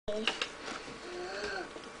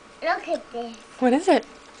Look at this. What is it?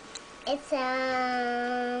 It's,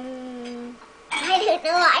 I don't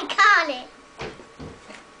know what I call it.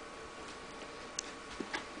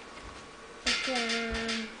 It's,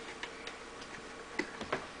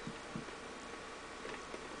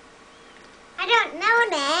 I don't know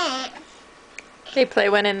that. They play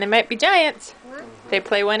one and they might be giants. What? They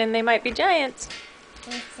play one and they might be giants.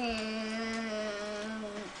 It's a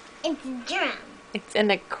drum. It's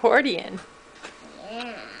an accordion.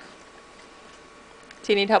 Yeah.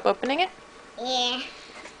 Do you need help opening it? Yeah.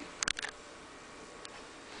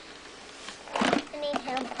 I need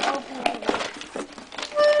help opening it.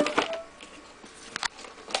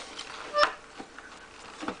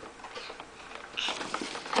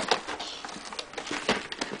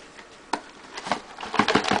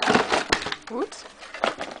 Oops.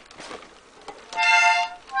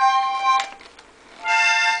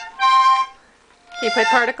 Can you play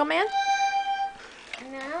Particle Man?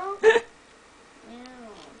 No.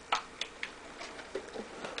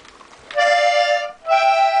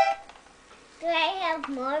 Do I have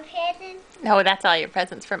more presents? No, that's all your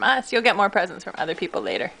presents from us. You'll get more presents from other people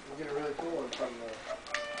later. We'll get a really cool one from the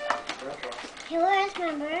restaurant. Hey, where's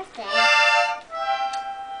my birthday?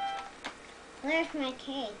 Where's my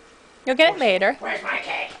cake? You'll get it later. Where's my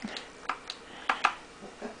cake?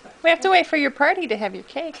 We have to wait for your party to have your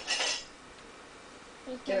cake.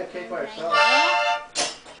 We Get a cake by can't yourself.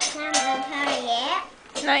 It's not my party yet.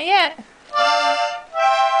 Not yet.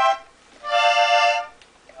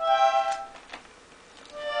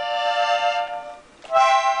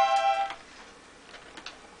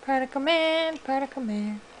 Particle Man, Particle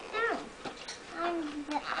Man. No. I'm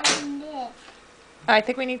this. Oh, I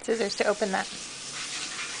think we need scissors to open that.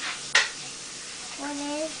 What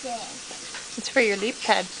is this? It's for your leap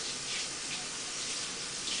pad.